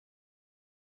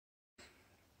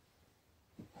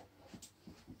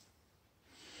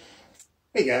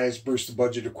Hey guys, Bruce the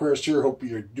Budget Aquarist here. Hope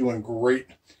you're doing great.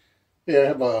 Yeah, I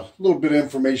have a little bit of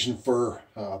information for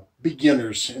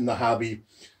beginners in the hobby.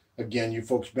 Again, you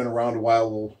folks been around a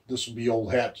while, this will be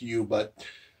old hat to you, but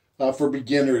for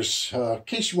beginners, in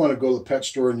case you want to go to the pet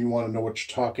store and you want to know what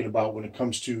you're talking about when it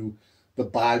comes to the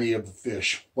body of the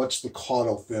fish. What's the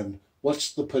caudal fin?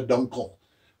 What's the peduncle?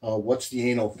 What's the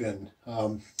anal fin?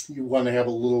 You want to have a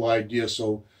little idea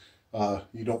so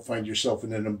you don't find yourself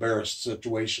in an embarrassed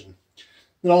situation.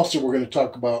 And also we're going to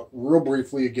talk about, real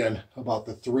briefly again, about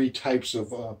the three types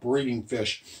of breeding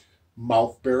fish: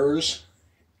 mouth bearers,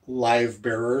 live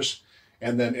bearers,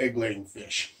 and then egg-laying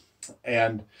fish.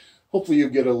 And hopefully you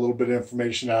get a little bit of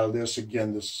information out of this.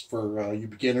 Again, this is for you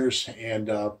beginners, and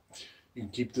you can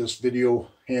keep this video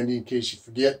handy in case you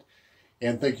forget.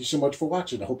 And thank you so much for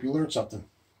watching. I hope you learned something.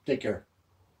 Take care.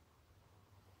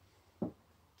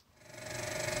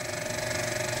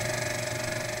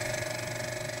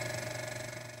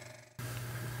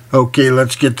 Okay,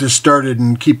 let's get this started,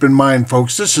 and keep in mind,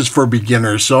 folks, this is for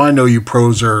beginners, so I know you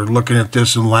pros are looking at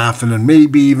this and laughing and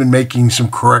maybe even making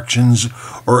some corrections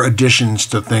or additions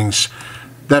to things.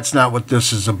 That's not what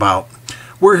this is about.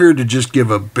 We're here to just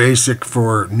give a basic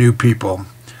for new people.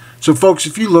 So, folks,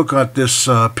 if you look at this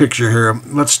picture here,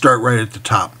 let's start right at the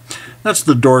top. That's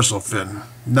the dorsal fin.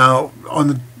 Now, on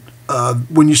the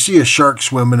when you see a shark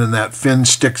swimming and that fin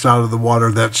sticks out of the water,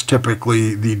 that's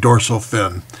typically the dorsal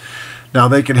fin. Now,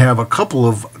 they can have a couple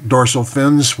of dorsal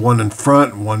fins, one in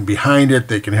front, one behind it.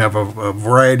 They can have a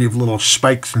variety of little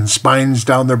spikes and spines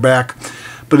down their back.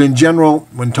 But in general,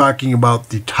 when talking about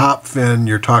the top fin,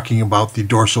 you're talking about the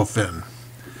dorsal fin.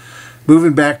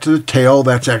 Moving back to the tail,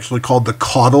 that's actually called the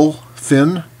caudal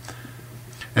fin.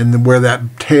 And then where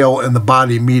that tail and the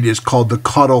body meet is called the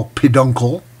caudal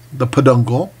peduncle, the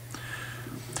peduncle.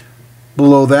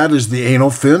 Below that is the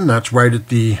anal fin. That's right at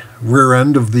the rear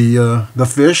end of the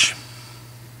fish.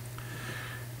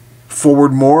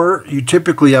 Forward more, you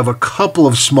typically have a couple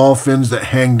of small fins that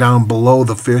hang down below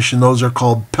the fish, and those are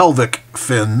called pelvic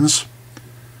fins.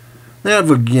 They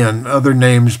have, again, other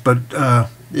names, but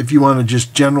if you want to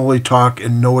just generally talk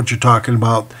and know what you're talking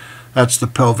about, that's the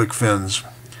pelvic fins.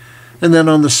 And then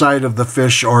on the side of the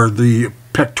fish are the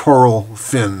pectoral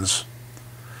fins.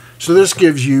 So this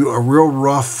gives you a real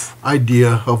rough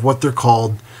idea of what they're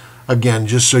called. Again,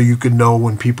 just so you can know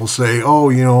when people say, oh,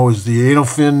 you know, is the anal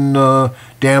fin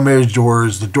damaged or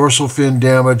is the dorsal fin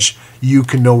damaged, you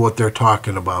can know what they're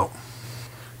talking about.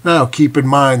 Now, keep in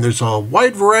mind, there's a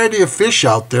wide variety of fish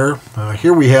out there.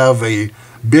 Here we have a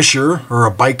bisher or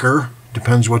a biker,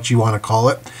 depends what you want to call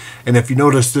it. And if you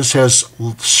notice, this has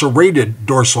serrated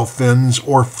dorsal fins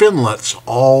or finlets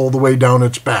all the way down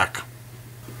its back.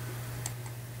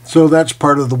 So that's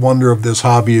part of the wonder of this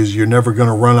hobby, is you're never going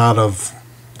to run out of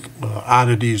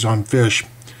oddities on fish.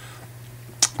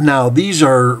 Now, these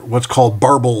are what's called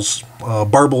barbels.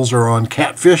 Barbels are on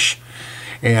catfish,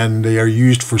 and they are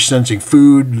used for sensing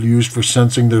food, used for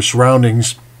sensing their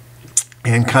surroundings,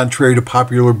 and contrary to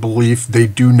popular belief, they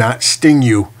do not sting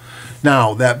you.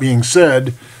 Now, that being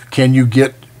said, can you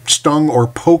get stung or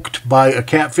poked by a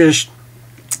catfish?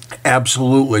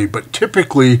 Absolutely, but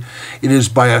typically it is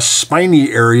by a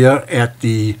spiny area at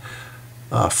the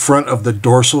front of the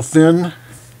dorsal fin,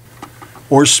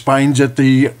 or spines at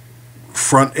the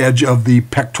front edge of the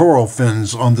pectoral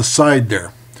fins on the side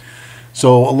there.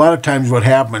 So a lot of times what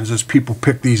happens is people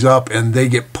pick these up and they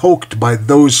get poked by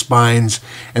those spines,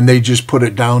 and they just put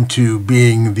it down to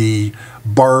being the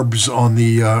barbs on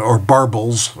the, or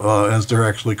barbels as they're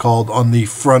actually called, on the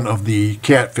front of the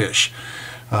catfish.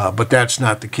 But that's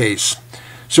not the case.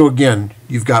 So again,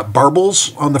 you've got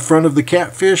barbels on the front of the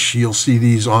catfish. You'll see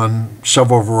these on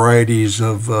several varieties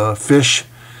of fish.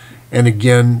 And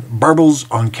again, barbels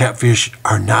on catfish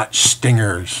are not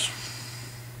stingers.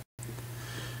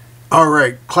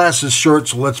 Alright, class is short,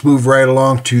 so let's move right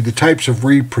along to the types of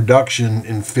reproduction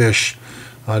in fish.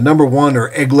 Number one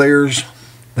are egg layers,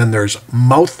 then there's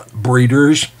mouth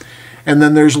breeders, and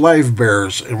then there's live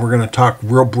bearers, and we're going to talk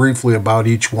real briefly about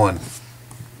each one.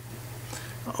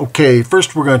 Okay,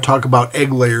 first we're going to talk about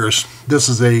egg layers. This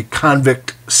is a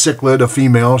convict cichlid, a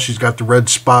female. She's got the red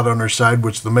spot on her side,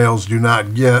 which the males do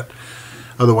not get.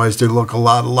 Otherwise, they look a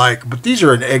lot alike. But these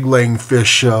are an egg-laying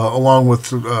fish, along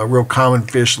with real common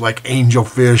fish like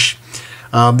angelfish.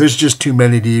 There's just too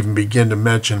many to even begin to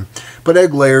mention. But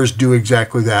egg layers do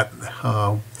exactly that.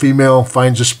 Female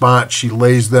finds a spot, she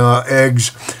lays the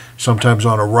eggs, sometimes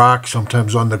on a rock,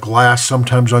 sometimes on the glass,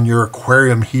 sometimes on your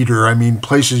aquarium heater. I mean,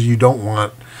 places you don't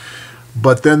want.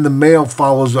 But then the male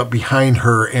follows up behind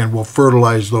her and will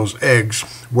fertilize those eggs,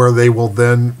 where they will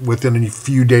then, within a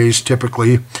few days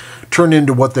typically, turn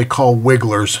into what they call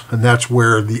wigglers. And that's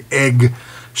where the egg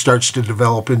starts to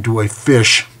develop into a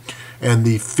fish. And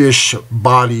the fish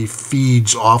body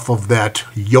feeds off of that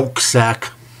yolk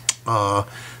sac that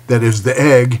is the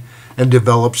egg, and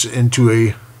develops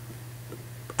into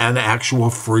an actual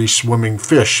free swimming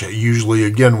fish, usually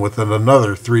again within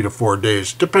another 3 to 4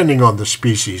 days, depending on the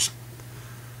species.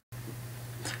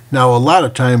 Now, a lot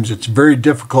of times it's very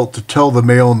difficult to tell the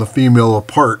male and the female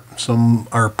apart. Some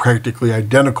are practically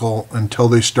identical until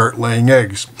they start laying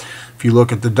eggs. If you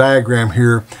look at the diagram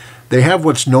here, they have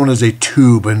what's known as a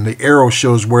tube, and the arrow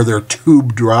shows where their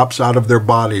tube drops out of their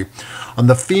body. On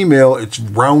the female, it's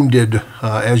rounded,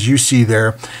 as you see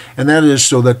there, and that is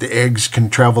so that the eggs can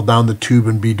travel down the tube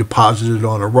and be deposited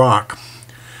on a rock.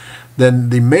 Then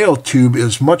the male tube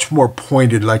is much more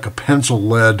pointed, like a pencil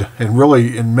lead, and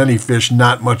really in many fish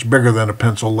not much bigger than a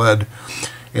pencil lead.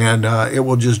 And it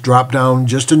will just drop down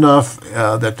just enough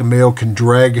that the male can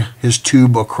drag his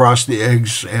tube across the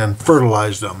eggs and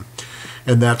fertilize them.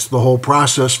 And that's the whole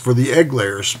process for the egg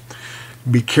layers.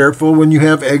 Be careful when you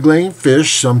have egg-laying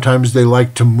fish. Sometimes they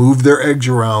like to move their eggs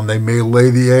around. They may lay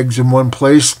the eggs in one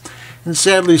place, and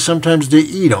sadly sometimes they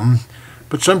eat them.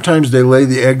 But sometimes they lay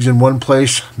the eggs in one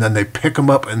place, then they pick them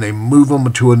up and they move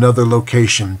them to another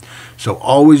location. So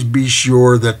always be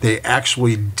sure that they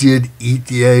actually did eat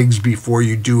the eggs before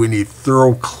you do any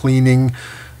thorough cleaning,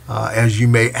 as you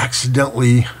may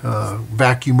accidentally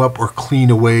vacuum up or clean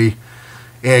away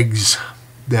eggs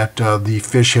that the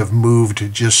fish have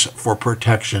moved just for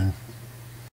protection.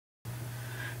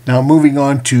 Now, moving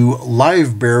on to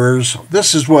live bearers,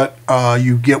 this is what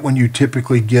you get when you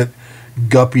typically get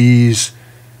guppies,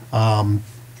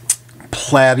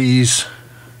 platies,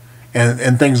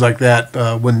 and things like that.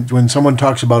 When someone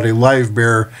talks about a live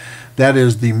bearer, that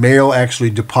is the male actually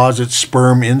deposits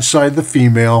sperm inside the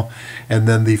female, and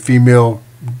then the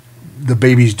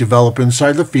babies develop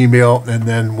inside the female, and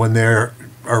then when they are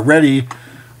ready,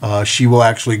 she will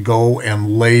actually go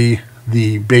and lay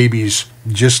the babies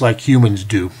just like humans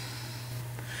do.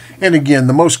 And again,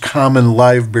 the most common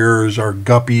live bearers are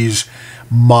guppies,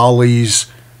 mollies,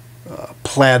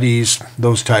 platies,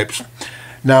 those types.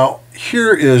 Now,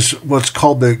 here is what's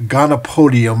called the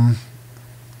gonopodium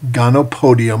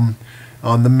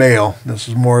on the male. This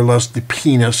is more or less the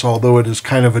penis, although it is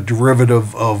kind of a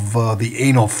derivative of the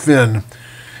anal fin.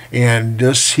 And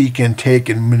this, he can take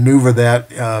and maneuver that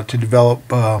to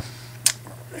develop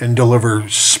and deliver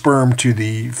sperm to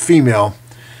the female.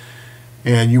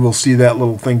 And you will see that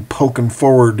little thing poking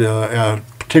forward,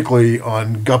 particularly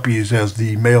on guppies, as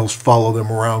the males follow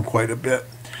them around quite a bit.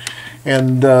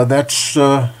 And that's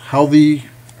how the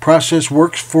process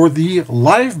works for the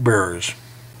live bearers.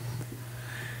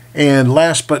 And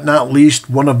last but not least,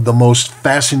 one of the most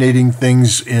fascinating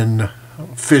things in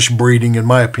fish breeding, in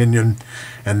my opinion,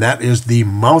 and that is the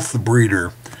mouth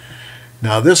breeder.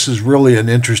 Now, this is really an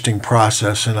interesting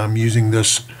process, and I'm using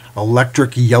this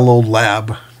electric yellow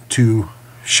lab to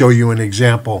show you an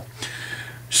example.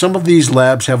 Some of these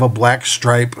labs have a black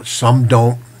stripe, some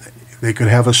don't. They could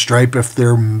have a stripe if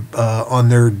they're on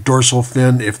their dorsal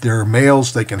fin. If they're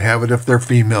males, they can have it if they're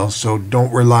females, so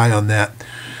don't rely on that.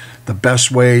 The best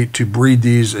way to breed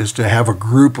these is to have a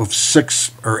group of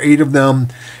 6 or 8 of them,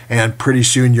 and pretty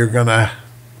soon you're going to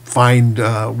find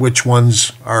which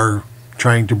ones are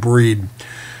trying to breed.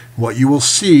 What you will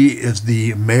see is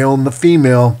the male and the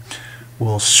female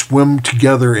will swim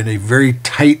together in a very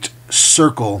tight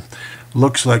circle.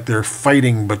 Looks like they're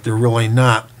fighting, but they're really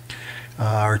not,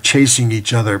 or chasing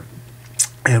each other.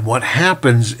 And what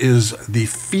happens is the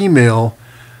female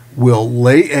will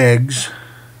lay eggs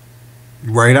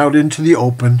right out into the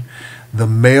open. The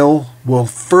male will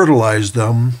fertilize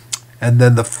them, and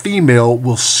then the female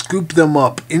will scoop them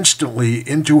up instantly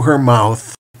into her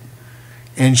mouth,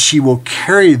 and she will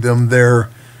carry them there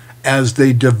as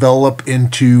they develop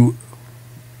into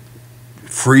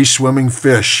free swimming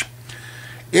fish.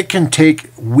 It can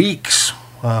take weeks,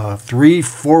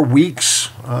 3-4 weeks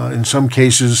in some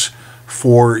cases,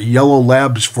 for yellow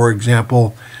labs, for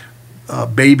example,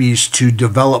 babies to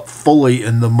develop fully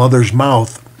in the mother's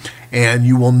mouth. And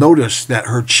you will notice that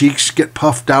her cheeks get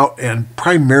puffed out, and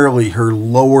primarily her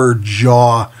lower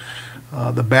jaw,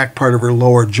 the back part of her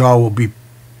lower jaw will be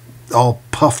all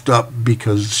puffed up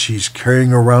because she's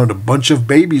carrying around a bunch of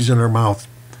babies in her mouth.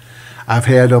 I've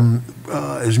had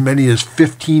as many as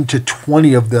 15 to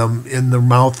 20 of them in their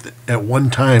mouth at one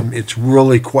time. It's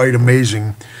really quite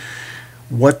amazing.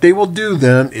 What they will do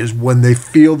then is when they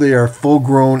feel they are full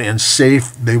grown and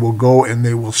safe, they will go and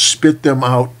they will spit them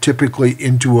out, typically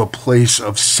into a place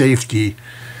of safety.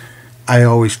 I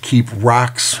always keep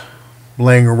rocks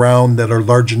laying around that are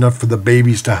large enough for the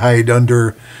babies to hide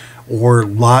under, or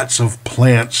lots of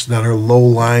plants that are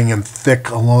low-lying and thick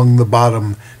along the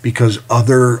bottom, because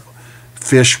other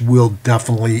fish will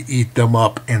definitely eat them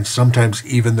up, and sometimes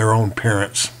even their own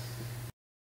parents.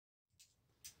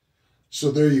 So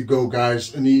there you go,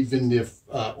 guys. And even if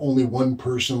only one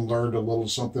person learned a little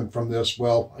something from this,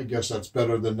 well, I guess that's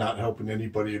better than not helping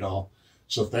anybody at all.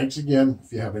 So thanks again.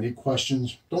 If you have any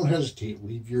questions, don't hesitate.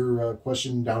 Leave your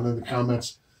question down in the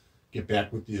comments. Get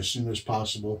back with you as soon as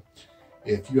possible.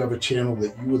 If you have a channel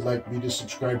that you would like me to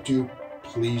subscribe to,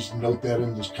 please note that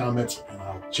in the comments, and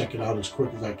I'll check it out as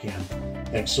quick as I can.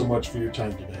 Thanks so much for your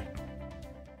time today.